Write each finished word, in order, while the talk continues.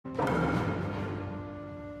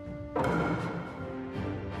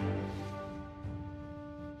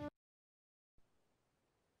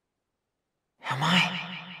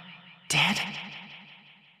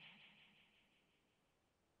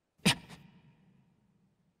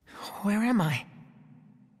Where am I?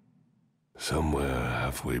 Somewhere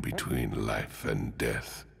halfway between life and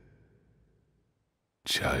death.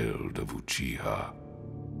 Child of Uchiha.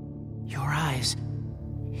 Your eyes.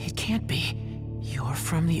 It can't be. You're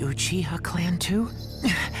from the Uchiha clan too?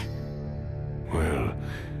 Well,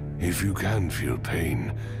 if you can feel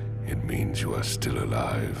pain, it means you are still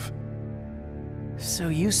alive. So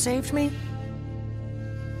you saved me?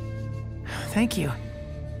 Thank you.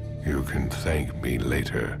 You can thank me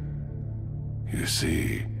later. You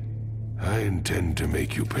see, I intend to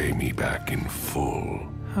make you pay me back in full.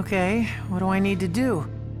 Okay, what do I need to do?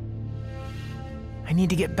 I need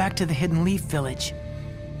to get back to the Hidden Leaf Village.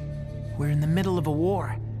 We're in the middle of a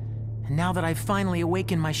war. And now that I've finally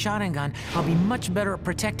awakened my Sharingan, I'll be much better at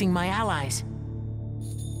protecting my allies.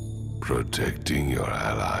 Protecting your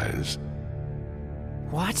allies?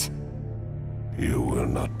 What? You will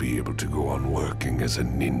not be able to go on working as a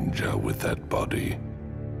ninja with that body.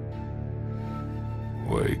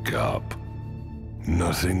 Wake up.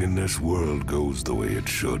 Nothing in this world goes the way it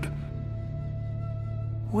should.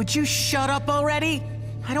 Would you shut up already?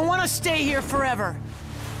 I don't want to stay here forever.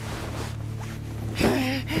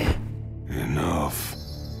 Enough.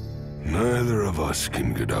 Neither of us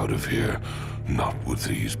can get out of here, not with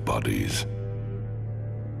these bodies.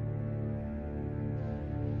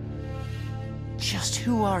 Just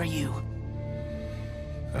who are you?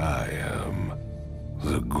 I am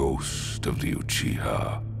the ghost of the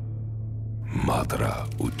Uchiha. Madara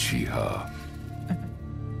Uchiha.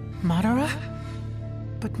 Madara?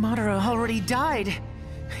 But Madara already died.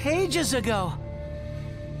 Ages ago.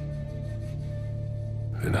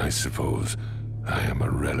 And I suppose I am a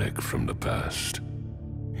relic from the past.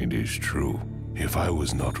 It is true. If I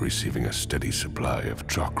was not receiving a steady supply of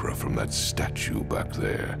chakra from that statue back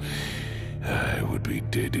there, I would be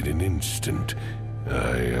dead in an instant.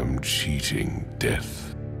 I am cheating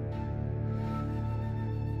death.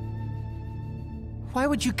 Why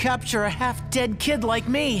would you capture a half-dead kid like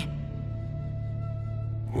me?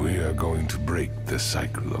 We are going to break the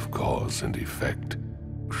cycle of cause and effect.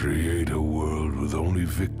 Create a world with only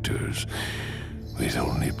victors, with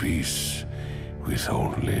only peace, with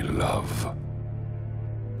only love.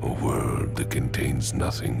 A world that contains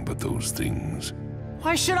nothing but those things.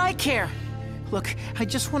 Why should I care? Look, I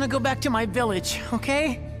just want to go back to my village,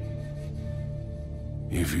 okay?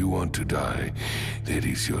 If you want to die, that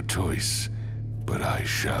is your choice. But I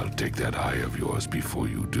shall take that eye of yours before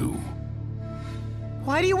you do.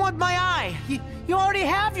 Why do you want my eye? You already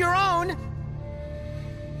have your own!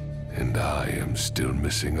 And I am still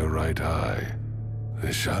missing a right eye. The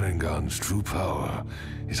Sharingan's true power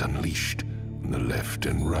is unleashed when the left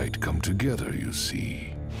and right come together, you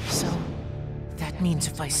see. So, that means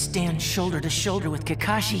if I stand shoulder to shoulder with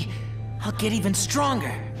Kakashi, I'll get even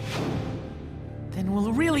stronger. Then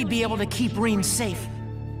we'll really be able to keep Rin safe.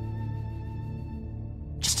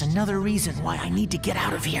 Just another reason why I need to get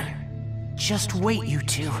out of here. Just wait, you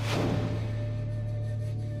two.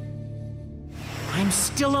 I'm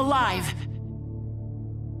still alive.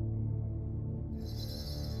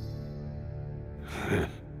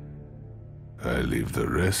 I leave the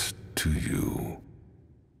rest to you.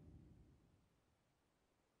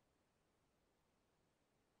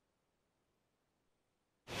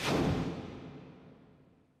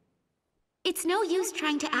 It's no use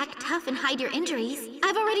trying to act tough and hide your injuries.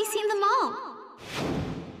 I've already seen them all.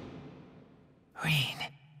 Rin.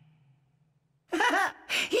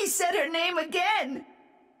 He said her name again!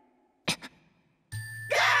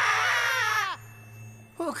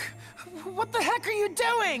 Look, what the heck are you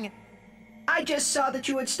doing? I just saw that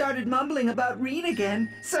you had started mumbling about Rin again,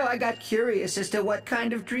 so I got curious as to what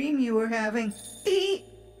kind of dream you were having.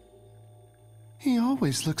 He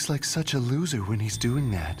always looks like such a loser when he's doing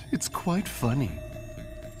that. It's quite funny.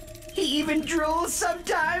 He even drools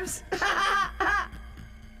sometimes!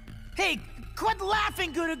 Hey, quit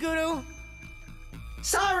laughing, Guru Guru!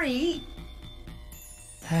 Sorry!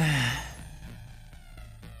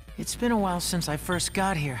 It's been a while since I first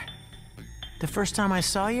got here. The first time I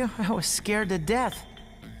saw you, I was scared to death.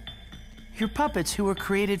 You're puppets who were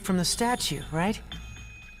created from the statue, right?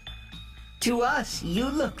 To us, you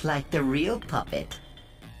look like the real puppet.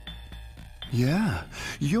 Yeah,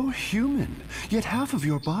 you're human, yet half of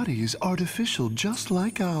your body is artificial just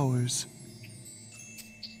like ours.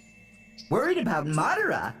 Worried about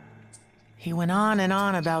Madara? He went on and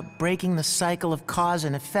on about breaking the cycle of cause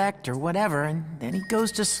and effect or whatever, and then he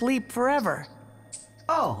goes to sleep forever.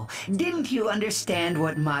 Oh, didn't you understand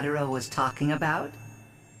what Madara was talking about?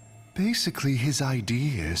 Basically, his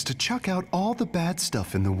idea is to chuck out all the bad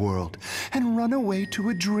stuff in the world and run away to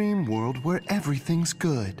a dream world where everything's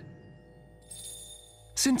good.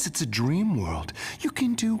 Since it's a dream world, you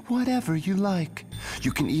can do whatever you like.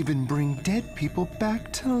 You can even bring dead people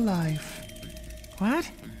back to life. What?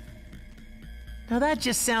 Now that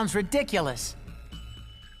just sounds ridiculous.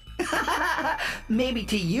 Maybe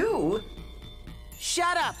to you.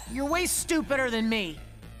 Shut up! You're way stupider than me!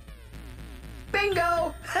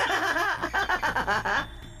 Bingo!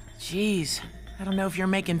 Jeez, I don't know if you're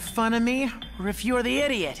making fun of me or if you're the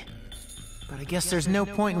idiot. But I guess there's no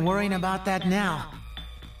point in worrying about that now.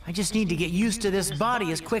 I just need to get used to this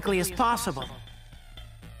body as quickly as possible.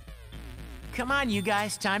 Come on, you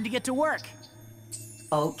guys, time to get to work.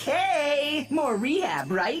 Okay, more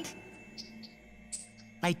rehab, right?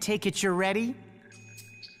 I take it you're ready?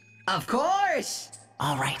 Of course!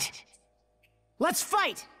 All right. Let's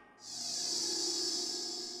fight!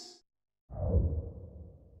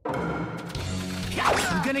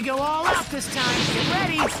 I'm gonna go all out this time. Get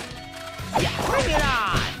ready! Bring it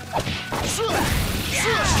on!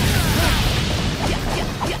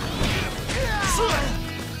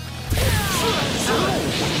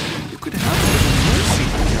 You could have a little mercy,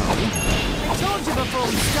 Joe. I told you before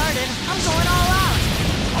we started, I'm going all out!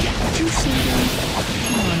 Did you say that?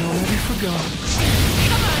 Oh, I already forgot.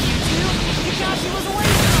 Come on, you two! Kakashi was away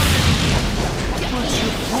from me! What's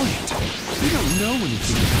your point? You don't know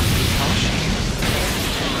anything about Kakashi.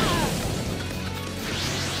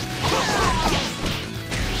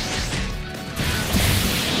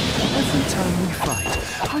 Every time we fight,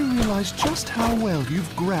 I realize just how well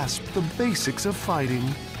you've grasped the basics of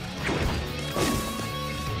fighting.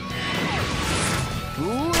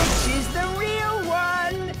 Which is the real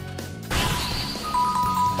one?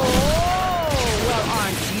 Oh, well,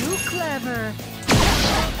 aren't you clever?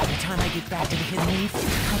 By the time I get back to the Hidden Leaf,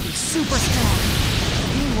 I'll be super strong.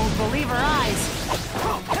 You won't believe her eyes.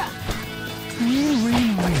 Win,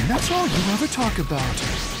 win, win. That's all you ever talk about.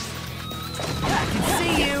 I can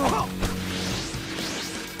see you.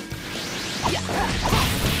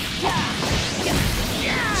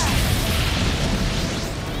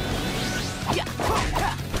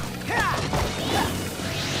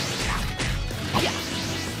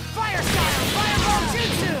 Fire style, fireball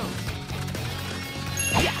jutsu.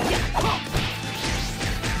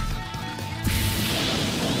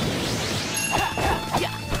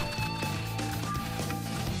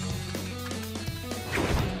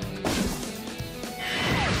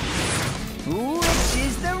 Which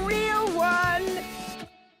is the real one?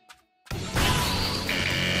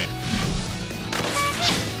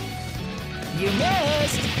 You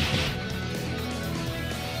missed!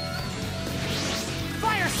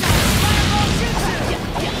 Fire style! Fireball jutsu!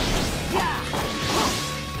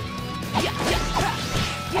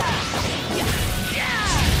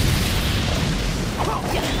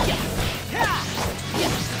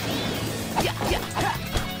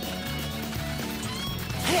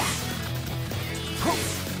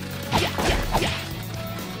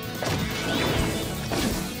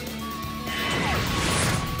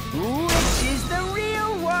 Which is the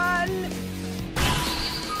real one?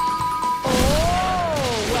 Oh,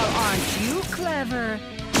 well, aren't you clever?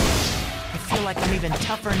 I feel like I'm even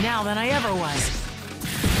tougher now than I ever was.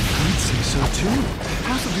 I'd say so too.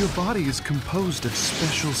 Half of your body is composed of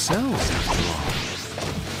special cells, after all.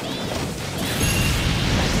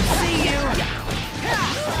 See you!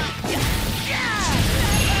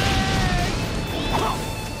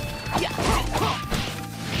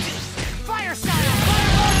 Fire style!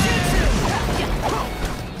 Fireball jutsu!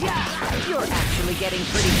 You're actually getting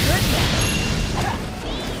pretty good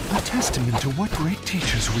now. A testament to what great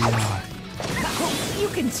teachers we are. You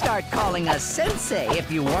can start calling us Sensei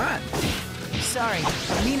if you want. Sorry,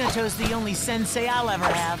 Minato's the only sensei I'll ever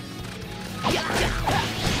have.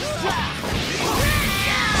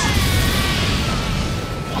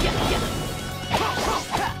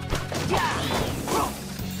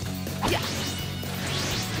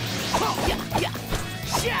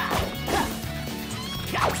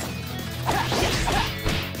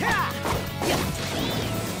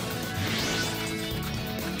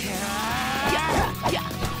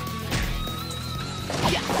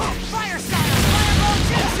 Fire style! Fireball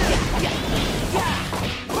jutsu!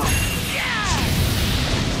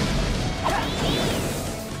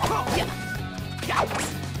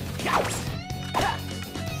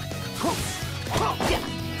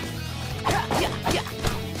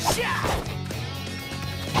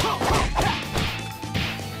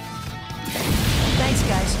 Thanks,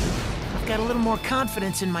 guys. I've got a little more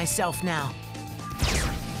confidence in myself now.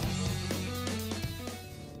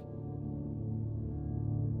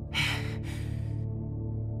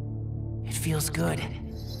 It feels good.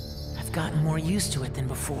 I've gotten more used to it than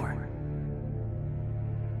before.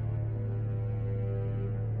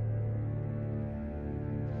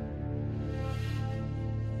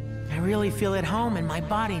 really feel at home in my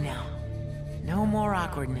body now. No more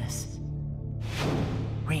awkwardness.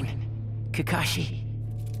 Rin, Kakashi,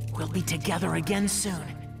 we'll be together again soon.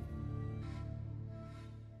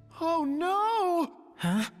 Oh no!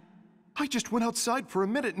 Huh? I just went outside for a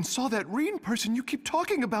minute and saw that Rin person you keep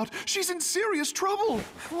talking about. She's in serious trouble.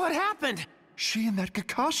 What happened? She and that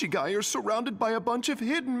Kakashi guy are surrounded by a bunch of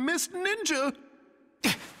hidden mist ninja.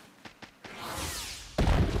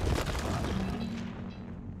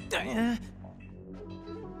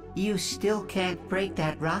 You still can't break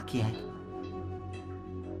that rock yet.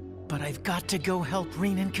 But I've got to go help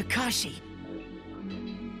Rin and Kakashi.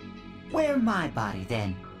 Wear my body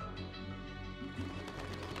then.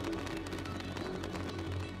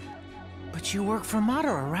 But you work for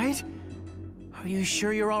Madara, right? Are you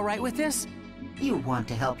sure you're all right with this? You want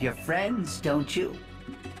to help your friends, don't you?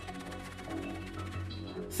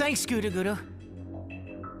 Thanks, Guru.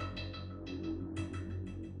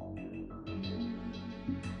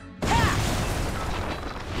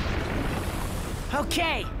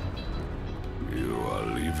 Okay! You are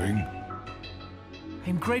leaving?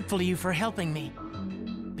 I'm grateful to you for helping me.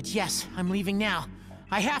 But yes, I'm leaving now.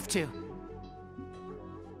 I have to.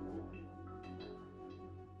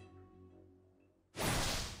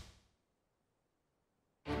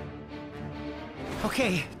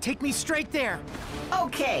 Okay, take me straight there.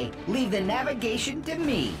 Okay, leave the navigation to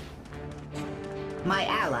me. My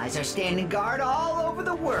allies are standing guard all over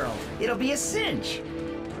the world. It'll be a cinch.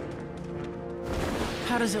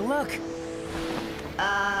 How does it look?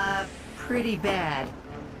 Pretty bad.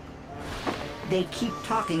 They keep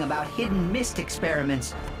talking about hidden mist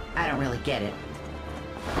experiments. I don't really get it.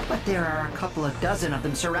 But there are a couple of dozen of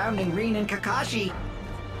them surrounding Rin and Kakashi.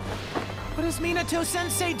 What is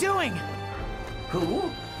Minato-sensei doing? Who?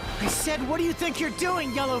 I said, what do you think you're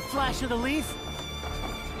doing, Yellow Flash of the Leaf?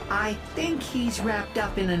 I think he's wrapped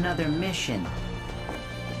up in another mission.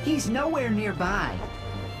 He's nowhere nearby.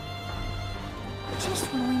 Just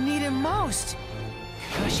when we need him most.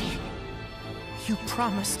 Kakashi, you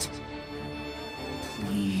promised.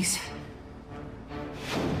 Please.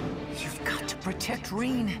 You've got to protect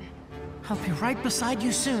Rin. I'll be right beside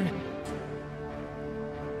you soon.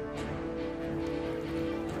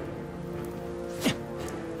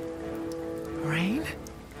 Rain?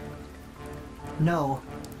 No.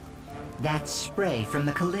 That's spray from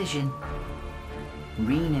the collision.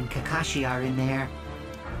 Rin and Kakashi are in there.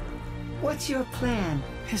 What's your plan?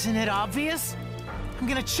 Isn't it obvious? I'm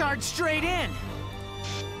gonna charge straight in.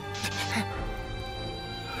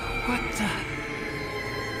 What the?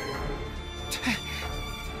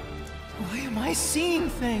 Why am I seeing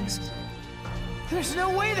things? There's no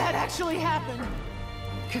way that actually happened.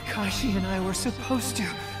 Kakashi and I were supposed to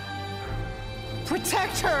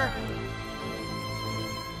protect her.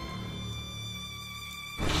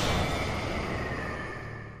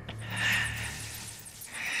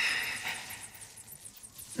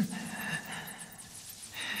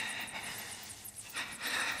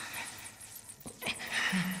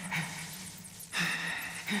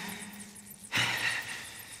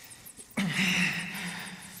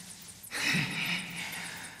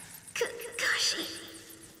 Kakashi.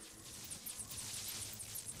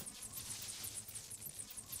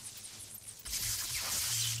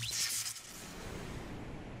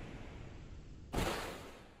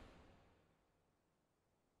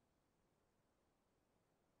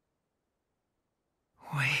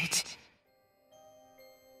 Wait.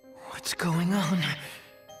 What's going on?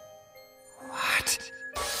 What?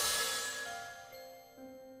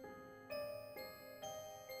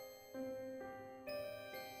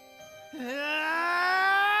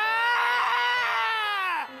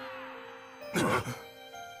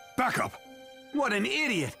 Back up! What an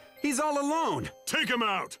idiot! He's all alone! Take him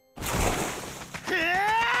out!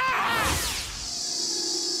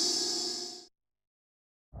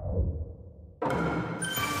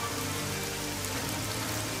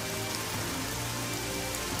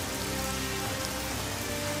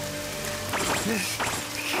 This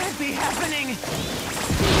can't be happening!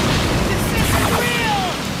 This isn't real!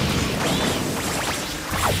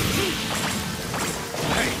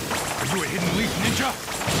 Hey! Are you a hidden leaf ninja?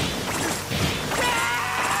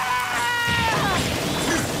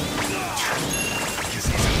 Guess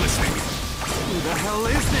he isn't listening. Who the hell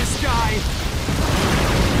is this guy?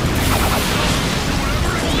 Do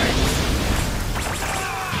whatever it takes!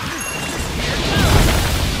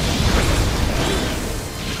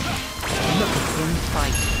 Look at him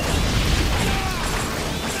fight.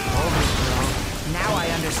 Overthrow. Now I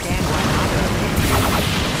understand why Naruto.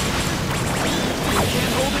 I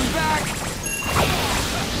can't hold him back!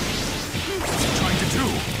 What's he trying to do?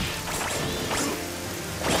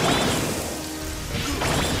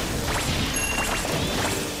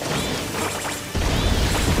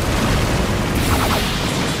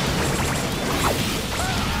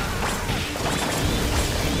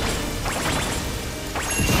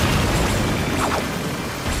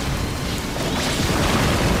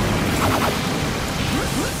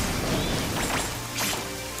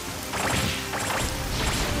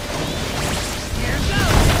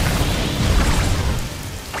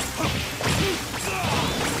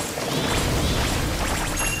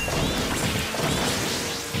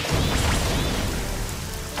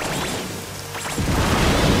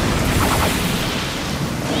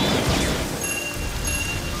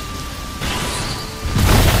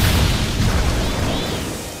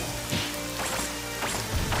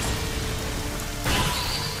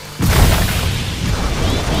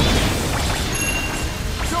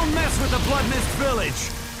 mess with the Blood Mist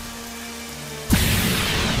Village!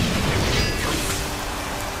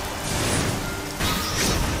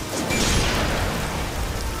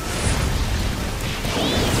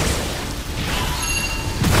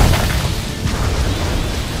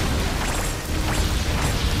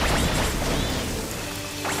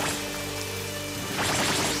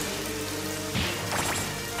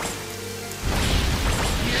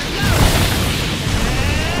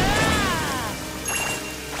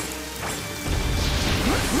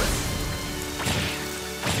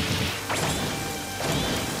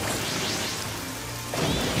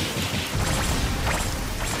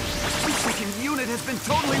 Has been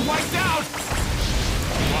totally wiped out!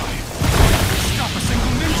 Why? Stop a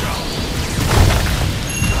single ninja!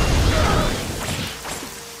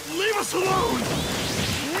 Leave us alone!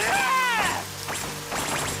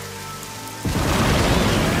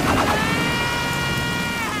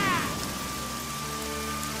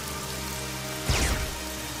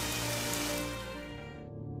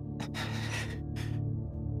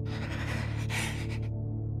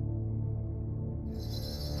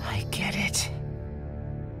 I get it.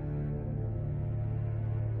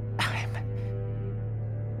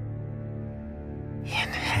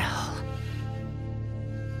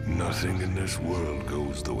 Nothing in this world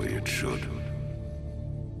goes the way it should.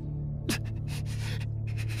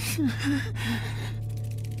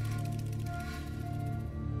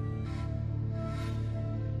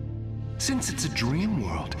 Since it's a dream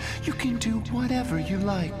world, you can do whatever you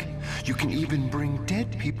like. You can even bring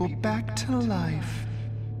dead people back to life.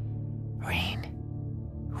 Rain,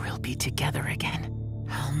 we'll be together again.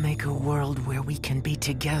 I'll make a world where we can be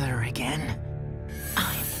together again.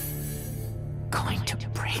 I'm going to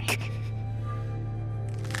break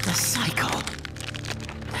the cycle.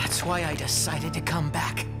 That's why I decided to come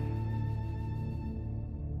back.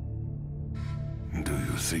 Do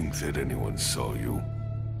you think that anyone saw you?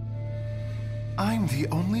 I'm the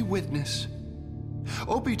only witness.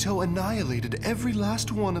 Obito annihilated every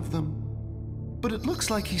last one of them. But it looks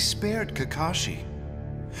like he spared Kakashi.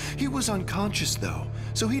 He was unconscious though,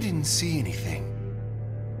 so he didn't see anything.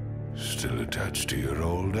 Still attached to your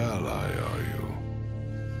old ally, are you?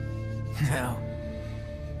 No.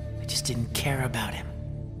 I just didn't care about him.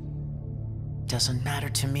 Doesn't matter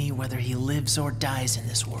to me whether he lives or dies in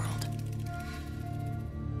this world.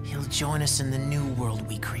 He'll join us in the new world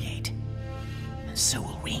we create. And so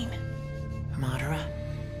will Rin. Madara,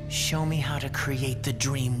 show me how to create the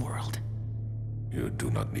dream world. You do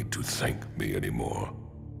not need to thank me anymore.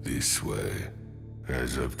 This way.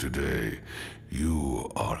 As of today, you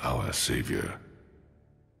are our savior.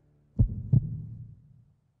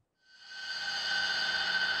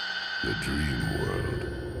 The dream world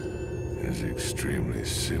is extremely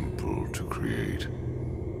simple to create.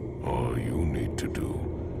 All you need to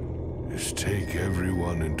do is take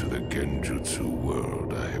everyone into the Genjutsu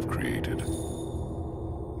world I have created.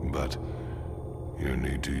 But you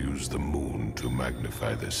need to use the moon to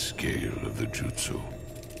magnify the scale of the jutsu.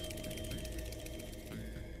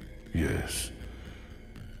 Yes,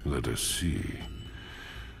 let us see.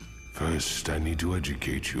 First, I need to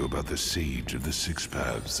educate you about the Sage of the Six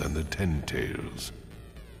Paths and the Ten Tails.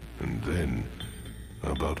 And then,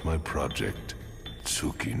 about my project,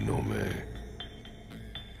 Tsukinome.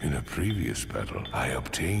 In a previous battle, I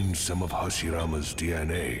obtained some of Hashirama's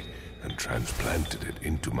DNA and transplanted it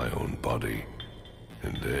into my own body.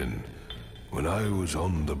 And then, when I was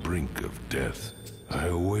on the brink of death, I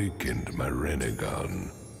awakened my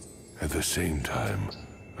Renegon. At the same time,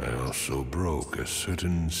 I also broke a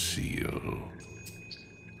certain seal.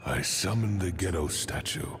 I summoned the Ghetto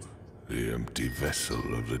statue, the empty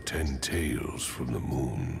vessel of the Ten Tails from the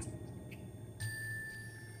moon.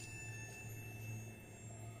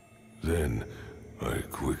 Then, I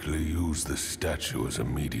quickly used the statue as a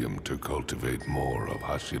medium to cultivate more of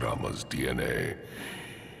Hashirama's DNA.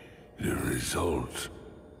 The result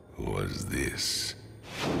was this.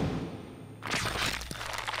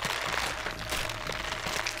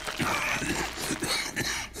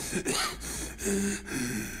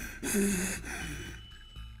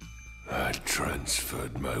 I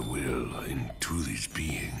transferred my will into these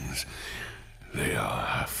beings. They are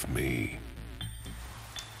half me.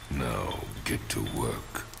 Now get to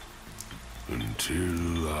work.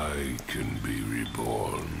 Until I can be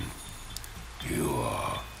reborn. You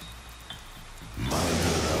are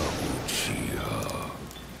Madara Uchiha.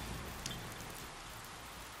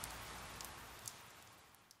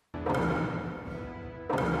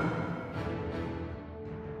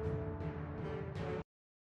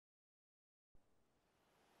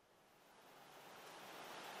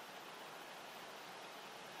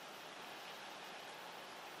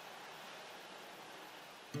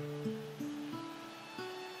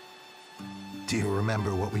 Do you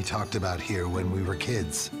remember what we talked about here when we were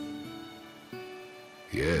kids?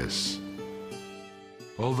 Yes.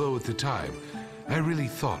 Although at the time, I really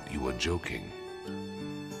thought you were joking.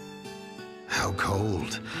 How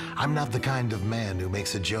cold. I'm not the kind of man who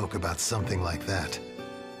makes a joke about something like that.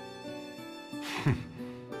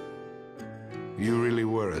 You really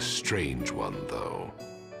were a strange one, though.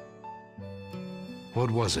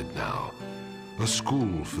 What was it now? A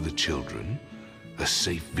school for the children? A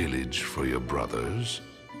safe village for your brothers?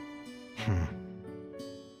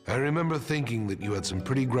 I remember thinking that you had some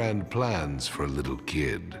pretty grand plans for a little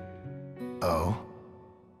kid. Oh?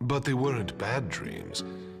 But they weren't bad dreams.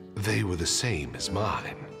 They were the same as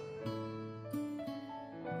mine.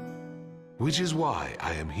 Which is why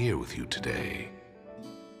I am here with you today.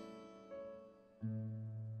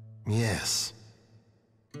 Yes.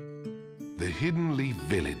 The Hidden Leaf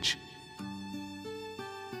Village.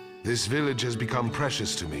 This village has become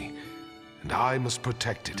precious to me, and I must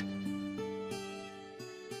protect it.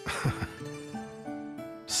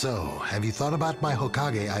 So, have you thought about my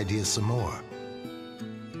Hokage idea some more?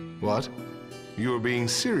 What? You were being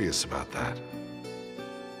serious about that?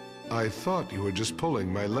 I thought you were just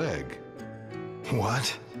pulling my leg.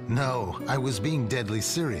 What? No, I was being deadly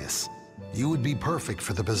serious. You would be perfect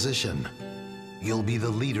for the position. You'll be the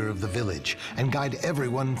leader of the village and guide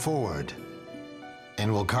everyone forward.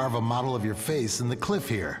 And we'll carve a model of your face in the cliff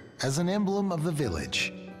here as an emblem of the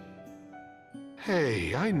village.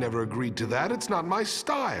 Hey, I never agreed to that. It's not my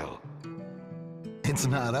style. It's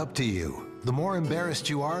not up to you. The more embarrassed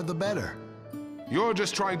you are, the better. You're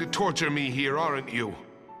just trying to torture me here, aren't you?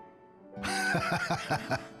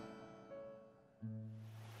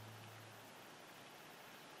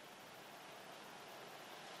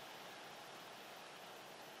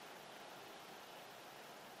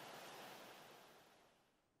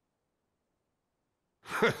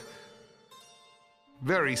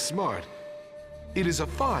 Very smart. It is a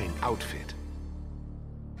fine outfit.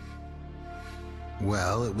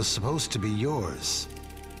 Well, it was supposed to be yours.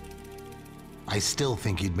 I still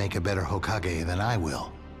think you'd make a better Hokage than I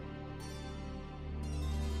will.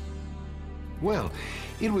 Well,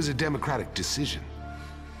 it was a democratic decision.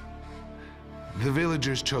 The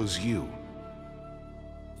villagers chose you.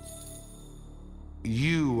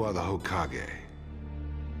 You are the Hokage.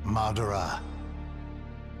 Madara.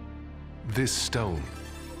 This stone.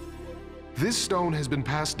 This stone has been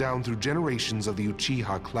passed down through generations of the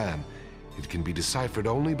Uchiha clan. It can be deciphered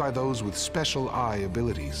only by those with special eye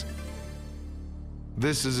abilities.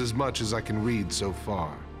 This is as much as I can read so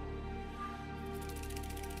far.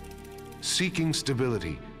 Seeking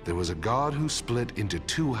stability, there was a god who split into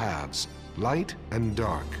two halves, light and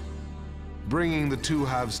dark. Bringing the two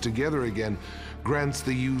halves together again grants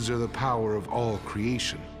the user the power of all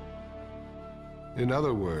creation. In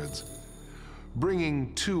other words,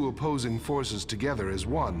 bringing two opposing forces together as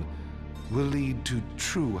one will lead to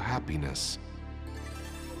true happiness.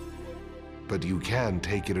 But you can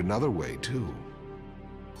take it another way, too.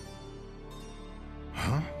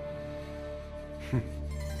 Huh?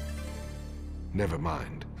 Never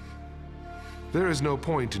mind. There is no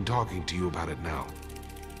point in talking to you about it now.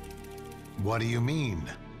 What do you mean?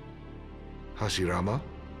 Hashirama,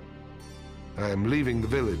 I am leaving the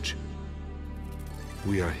village.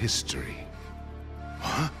 We are history.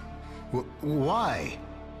 Huh? Why?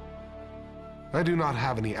 I do not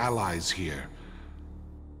have any allies here.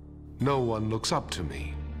 No one looks up to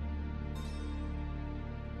me.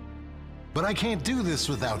 But I can't do this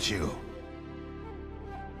without you.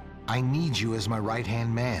 I need you as my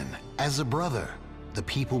right-hand man, as a brother. The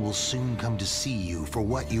people will soon come to see you for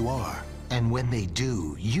what you are. And when they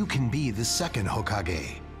do, you can be the second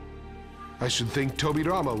Hokage. I should think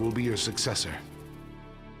Tobirama will be your successor.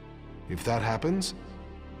 If that happens,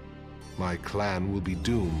 my clan will be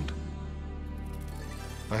doomed.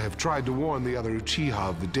 I have tried to warn the other Uchiha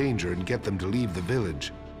of the danger and get them to leave the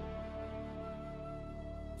village.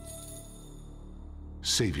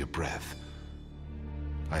 Save your breath.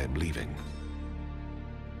 I am leaving.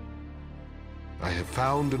 I have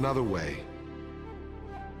found another way.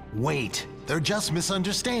 Wait, they're just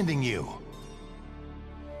misunderstanding you.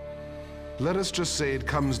 Let us just say it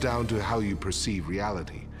comes down to how you perceive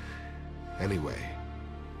reality. Anyway,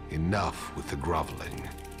 enough with the groveling.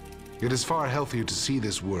 It is far healthier to see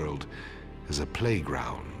this world as a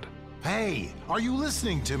playground. Hey, are you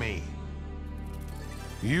listening to me?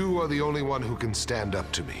 You are the only one who can stand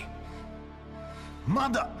up to me.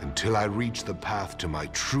 Until I reach the path to my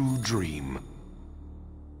true dream.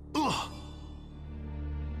 Ugh.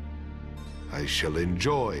 I shall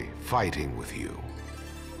enjoy fighting with you.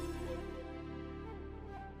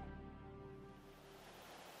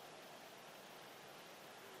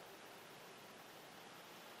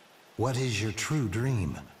 What is your true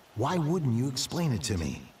dream? Why wouldn't you explain it to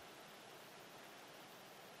me?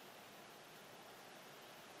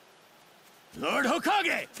 Lord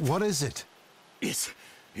Hokage! What is it? It's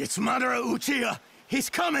Madara Uchiha. He's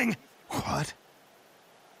coming! What?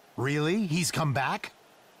 Really? He's come back?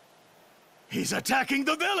 He's attacking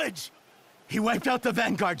the village! He wiped out the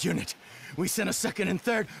Vanguard unit. We sent a second and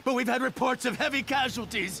third, but we've had reports of heavy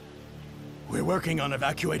casualties. We're working on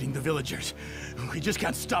evacuating the villagers. We just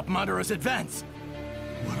can't stop Madara's advance.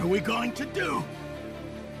 What are we going to do?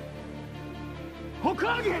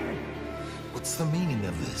 Hokage! What's the meaning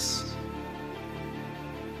of this?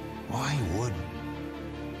 Why would...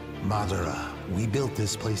 Madara, we built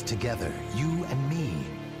this place together, you and me.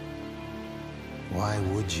 Why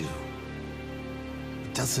would you?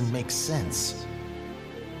 It doesn't make sense.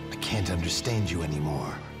 I can't understand you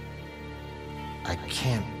anymore. I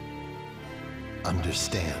can't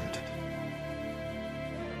understand.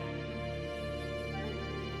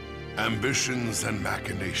 Ambitions and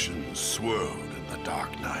machinations swirled in the dark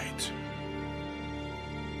night.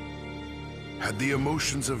 Had the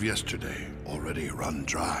emotions of yesterday already run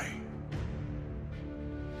dry?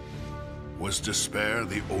 Was despair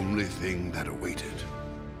the only thing that awaited?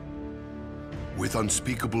 With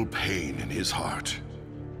unspeakable pain in his heart,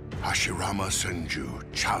 Hashirama Senju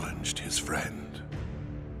challenged his friend.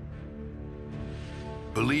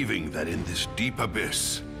 Believing that in this deep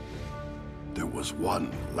abyss, there was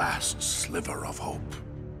one last sliver of hope.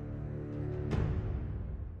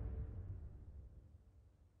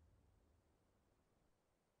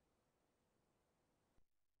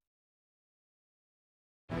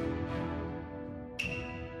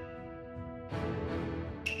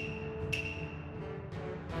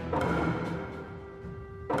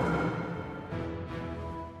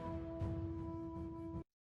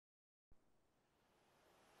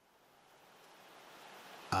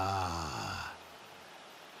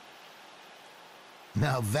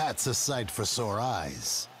 Now that's a sight for sore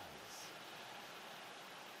eyes.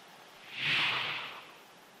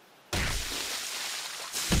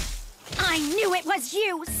 I knew it was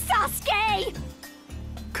you, Sasuke!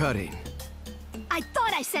 Cutting. I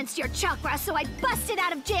thought I sensed your chakra, so I busted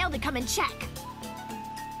out of jail to come and check.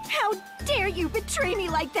 How dare you betray me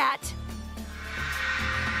like that?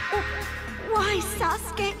 Why,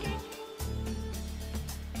 Sasuke?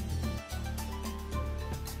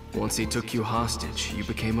 Once he took you hostage, you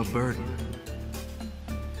became a burden.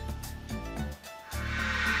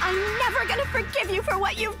 I'm never gonna forgive you for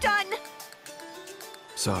what you've done!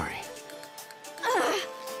 Sorry.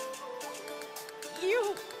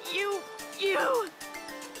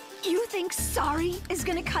 You think sorry is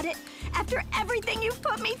gonna cut it after everything you've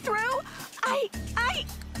put me through?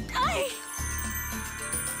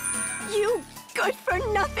 You good for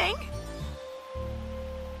nothing?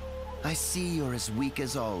 I see you're as weak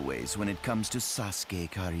as always when it comes to Sasuke,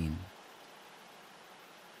 Karin.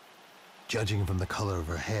 Judging from the color of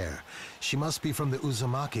her hair, she must be from the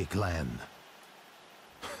Uzumaki clan.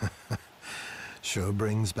 Sure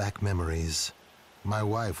brings back memories. My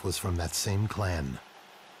wife was from that same clan.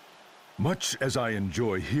 Much as I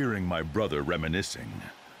enjoy hearing my brother reminiscing,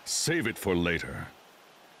 save it for later.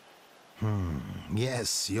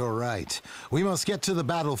 Yes, you're right. We must get to the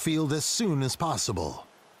battlefield as soon as possible.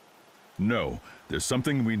 No, there's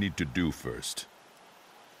something we need to do first.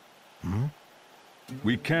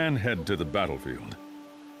 We can head to the battlefield.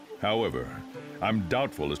 However, I'm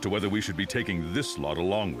doubtful as to whether we should be taking this lot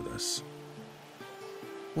along with us.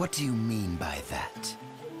 What do you mean by that?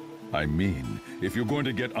 I mean, if you're going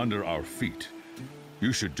to get under our feet,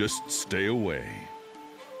 you should just stay away.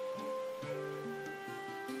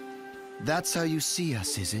 That's how you see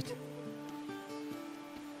us, is it?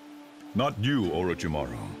 Not you,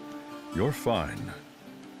 Orochimaru. You're fine.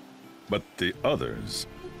 But the others...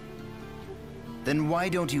 Then why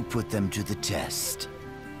don't you put them to the test?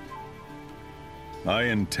 I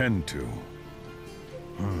intend to.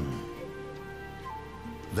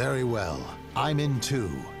 Very well. I'm in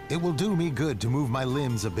too. It will do me good to move my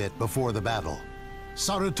limbs a bit before the battle.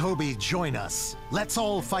 Sarutobi, join us. Let's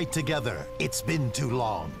all fight together. It's been too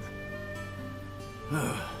long.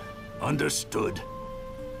 Understood.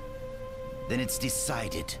 Then it's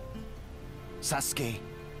decided. Sasuke,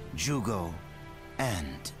 Jugo,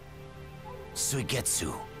 and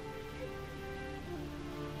Suigetsu.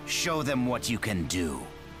 Show them what you can do.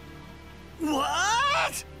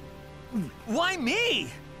 What? Why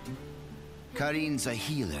me? Karin's a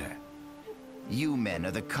healer. You men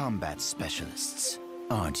are the combat specialists,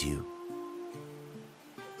 aren't you?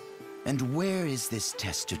 And where is this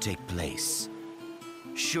test to take place?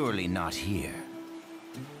 Surely not here.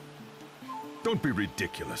 Don't be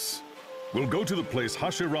ridiculous. We'll go to the place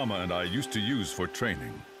Hashirama and I used to use for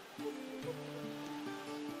training.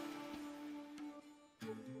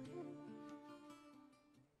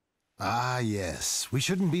 Ah, yes. We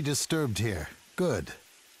shouldn't be disturbed here. Good.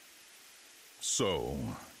 So,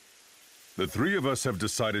 the three of us have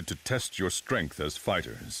decided to test your strength as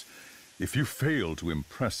fighters. If you fail to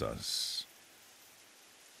impress us...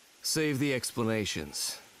 Save the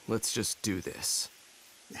explanations. Let's just do this.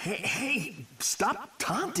 Hey, stop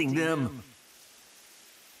taunting them!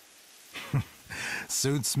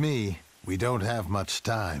 Suits me. We don't have much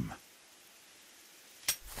time.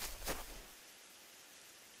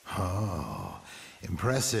 Oh,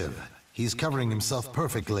 impressive. He's covering himself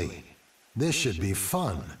perfectly. This should be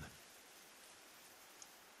fun.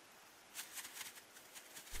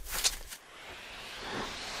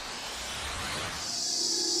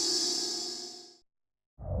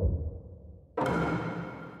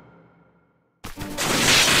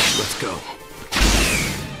 Let's go.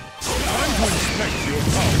 Time to inspect your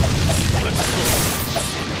power. Let's go.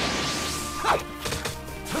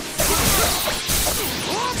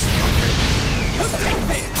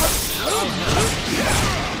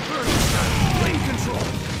 Lane control.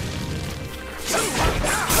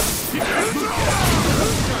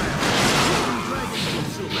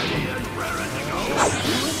 Ready and raring to go.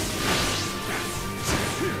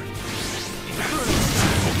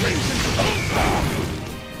 Lane control.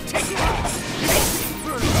 Take it.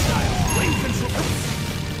 Inferno style. Lane control.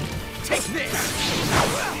 Take this.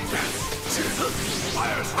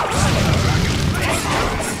 Fire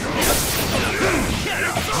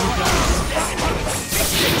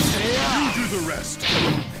You do the rest.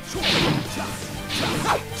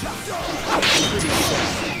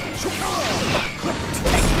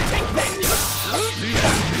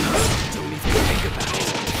 Don't even think about it.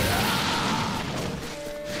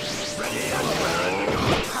 ready and raring to go.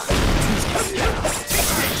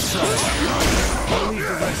 I'll leave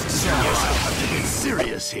the rest to you. Yes, I'll have to get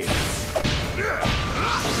serious here.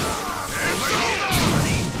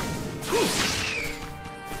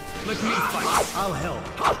 Let me fight. I'll help.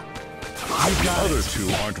 The other two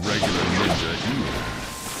aren't regular ninja either.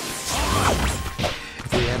 If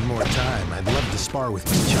we had more time, I'd love to spar with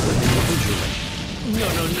each other individually.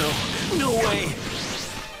 No way.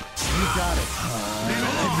 You got it.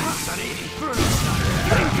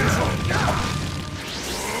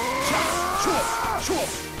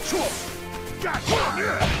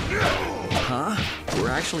 Huh? We're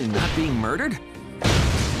actually not being murdered?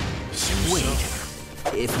 Wait.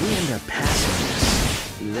 If we end up passing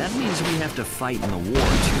this, that means we have to fight in the war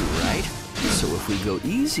too, right? So if we go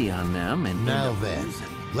easy on them and... Now then,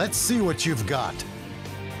 let's see what you've got.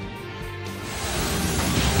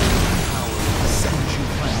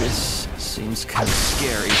 This seems kind of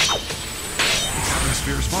scary. This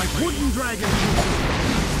atmosphere is vibrating. Wooden dragon!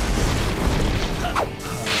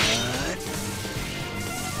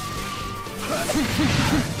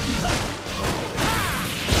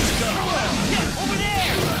 Over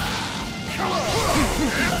there!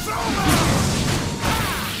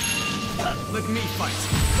 Let me fight.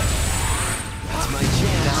 That's my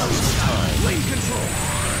chance. Now's the time. Lane control.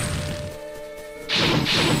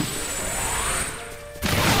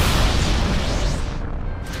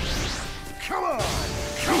 Come on!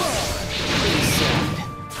 Come on!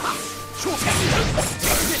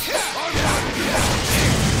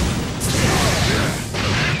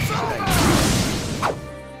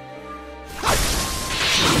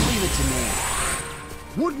 Leave it to me.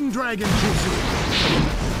 Wooden dragon jutsu.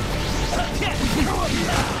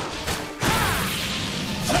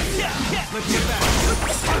 Let's get back.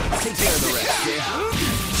 Take care of the rest, yeah?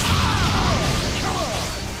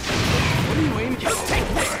 What are you aiming at? Take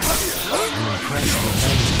this! I'm impressed they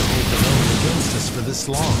managed to hold their own against us for this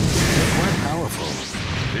long. They're quite powerful.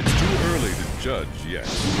 It's too early to judge yet.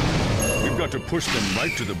 We've got to push them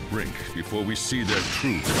right to the brink before we see their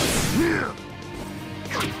true colors.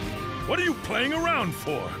 What are you playing around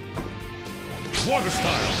for? Water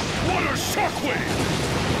style! Water shockwave!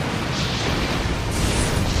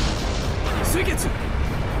 Suigetsu!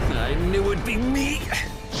 I knew it'd be me!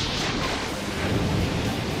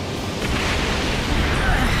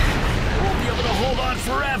 I won't be able to hold on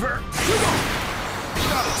forever!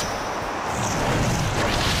 Got it!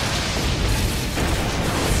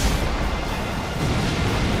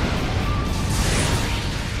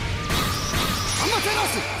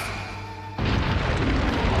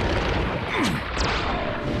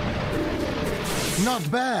 Not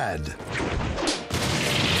bad.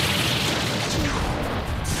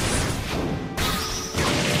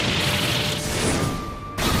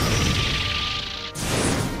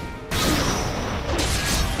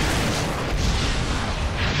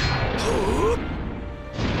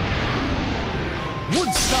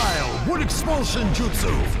 Expulsion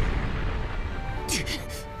Jutsu!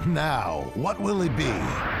 Now, what will it be?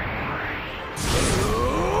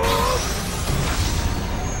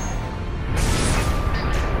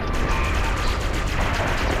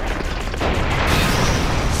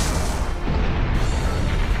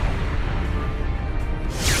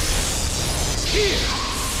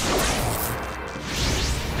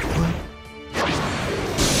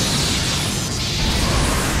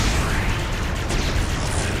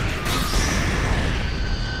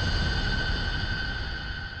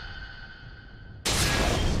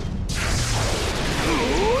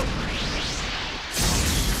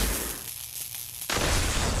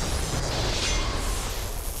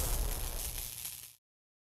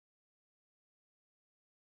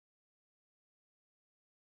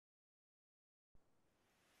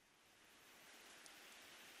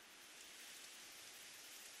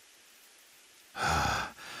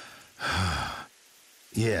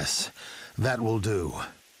 Yes, that will do.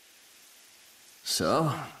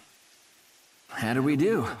 So, how do we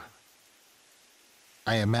do?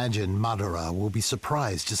 I imagine Madara will be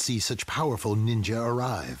surprised to see such powerful ninja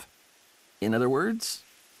arrive. In other words?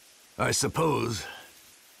 I suppose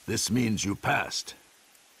this means you passed.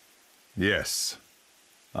 Yes.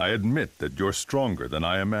 I admit that you're stronger than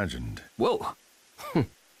I imagined. Whoa!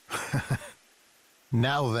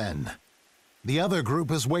 Now then, the other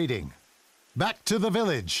group is waiting. Back to the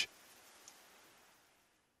village!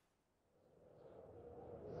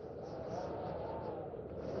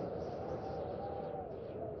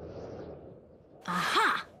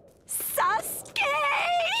 Aha! Sasuke!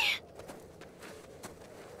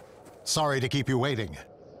 Sorry to keep you waiting.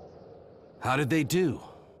 How did they do?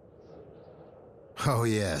 Oh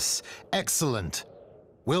yes, excellent.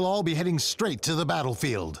 We'll all be heading straight to the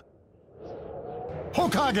battlefield.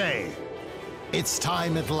 Hokage! It's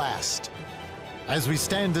time at last. As we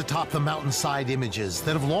stand atop the mountainside images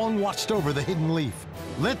that have long watched over the hidden leaf,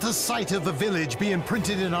 let the sight of the village be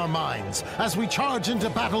imprinted in our minds as we charge into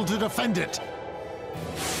battle to defend it.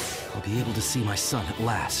 I'll be able to see my son at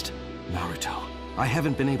last. Naruto, I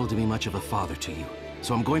haven't been able to be much of a father to you,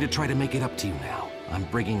 so I'm going to try to make it up to you now. I'm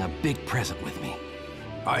bringing a big present with me.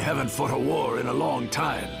 I haven't fought a war in a long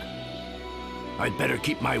time. I'd better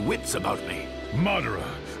keep my wits about me. Madara,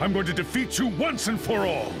 I'm going to defeat you once and for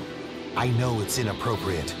all! I know it's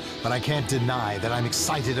inappropriate, but I can't deny that I'm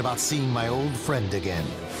excited about seeing my old friend again.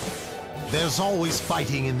 There's always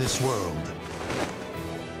fighting in this world.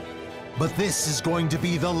 But this is going to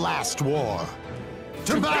be the last war.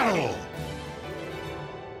 To battle!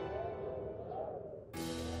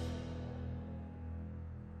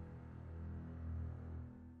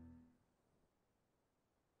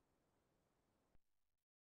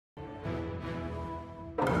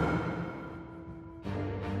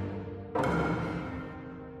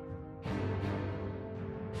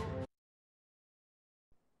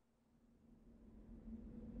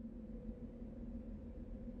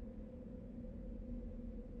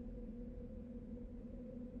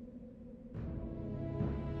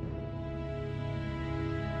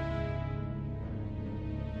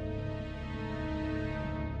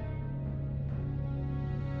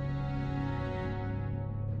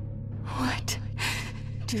 What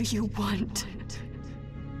do you want?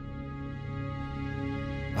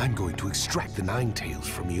 I'm going to extract the Nine Tails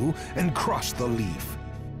from you and crush the leaf.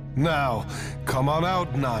 Now, come on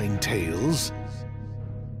out, Nine Tails.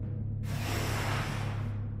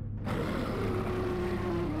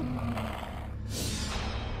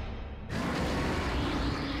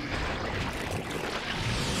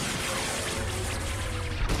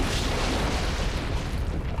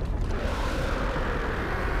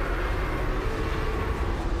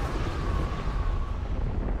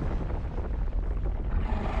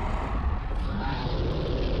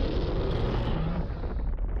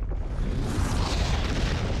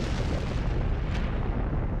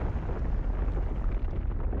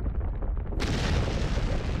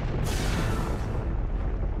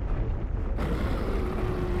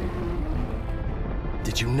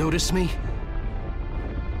 Did you notice me?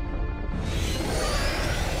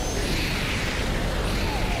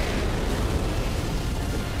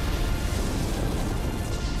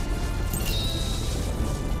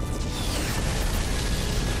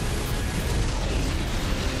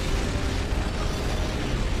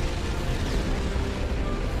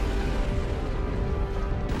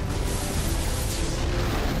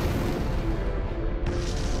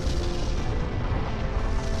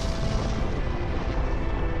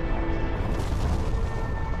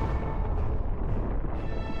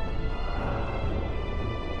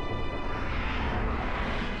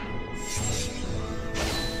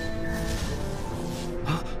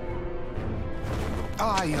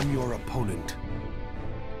 I am your opponent.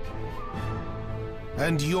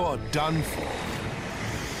 And you're done for.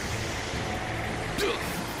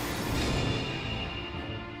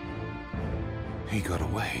 He got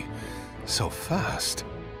away so fast.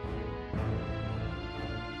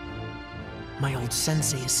 My old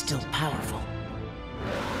sensei is still powerful.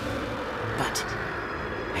 But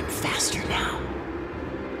I'm faster now.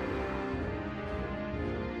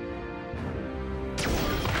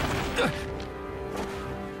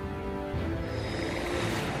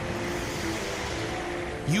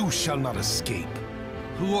 You shall not escape.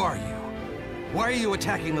 Who are you? Why are you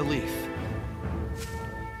attacking the leaf?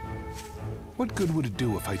 What good would it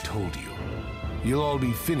do if I told you? You'll all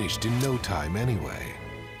be finished in no time anyway.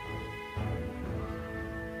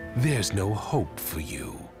 There's no hope for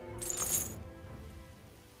you.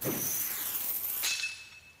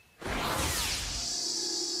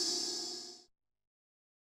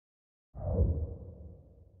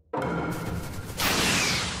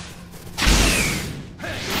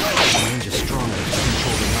 Ninja strong enough to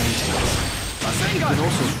control the Nine Tails. He can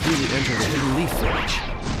also freely enter the Hidden Leaf Village.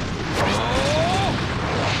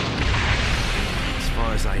 As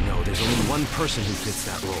far as I know, there's only one person who fits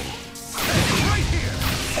that role. Right here!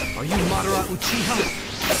 Are you Madara Uchiha?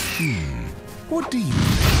 What do you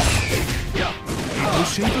think? The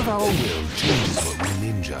shape of our will changes what we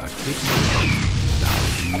ninja are capable of. Now,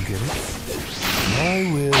 do you get it? My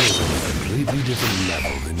will is on a completely different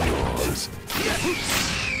level than yours.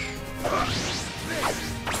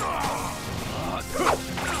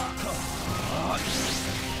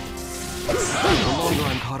 The longer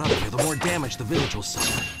I'm caught up here, the more damage the village will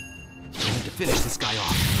suffer. I need to finish this guy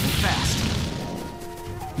off, and fast.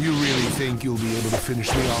 You really think you'll be able to finish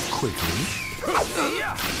me off quickly?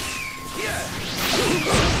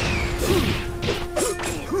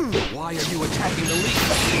 Why are you attacking the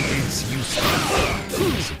leaf? It's useless.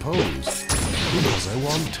 I suppose because I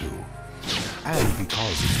want to. And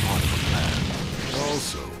because it's part of a plan.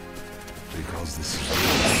 Also, because this is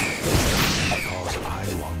because I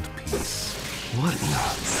want peace. What?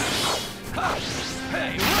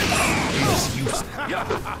 Hey, it's useless.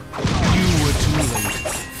 You were too late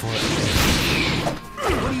for everything.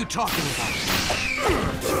 What are you talking about?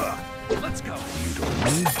 Let's go. You don't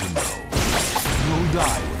need to know. You'll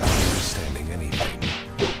die without understanding anything.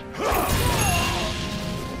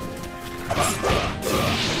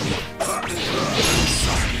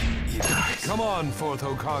 Sorry, you guys. Come on, Fourth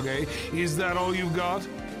Hokage. Is that all you've got?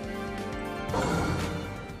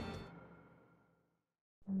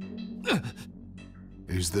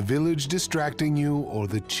 Is the village distracting you or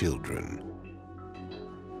the children?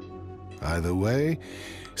 Either way,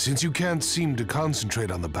 since you can't seem to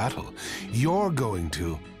concentrate on the battle, you're going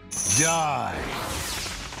to die.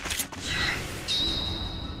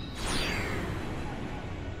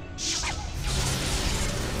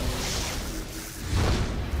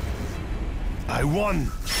 I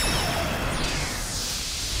won!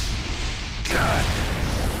 God.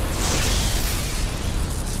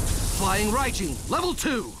 Flying Raijin, level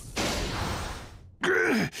 2!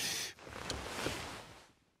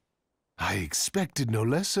 I expected no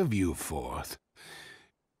less of you, Fourth.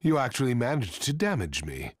 You actually managed to damage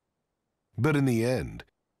me. But in the end,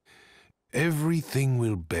 everything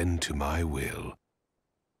will bend to my will.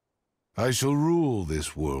 I shall rule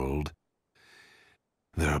this world.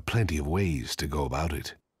 There are plenty of ways to go about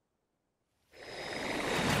it.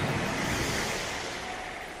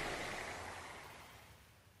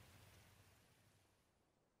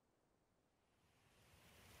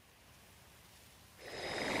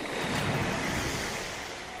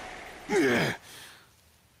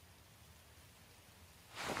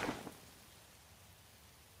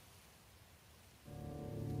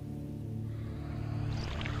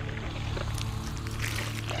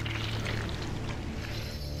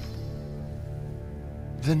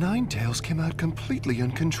 The Nine Tails came out completely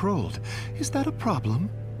uncontrolled. Is that a problem?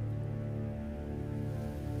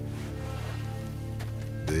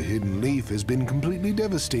 The Hidden Leaf has been completely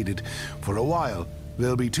devastated. For a while,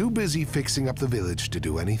 they'll be too busy fixing up the village to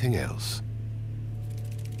do anything else.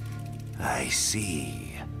 I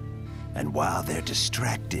see. And while they're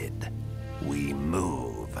distracted, we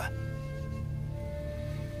move.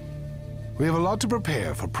 We have a lot to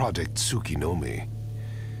prepare for Project Tsukinomi.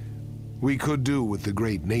 We could do with the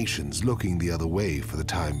great nations looking the other way for the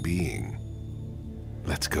time being.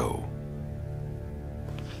 Let's go.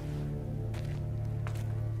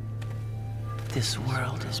 This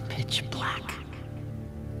world is pitch black.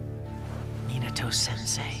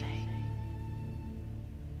 Minato-sensei.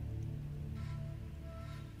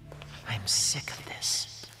 I'm sick of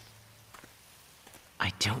this.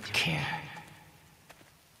 I don't care.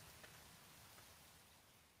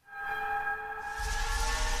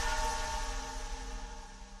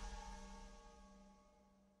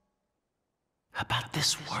 about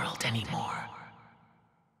this world anymore.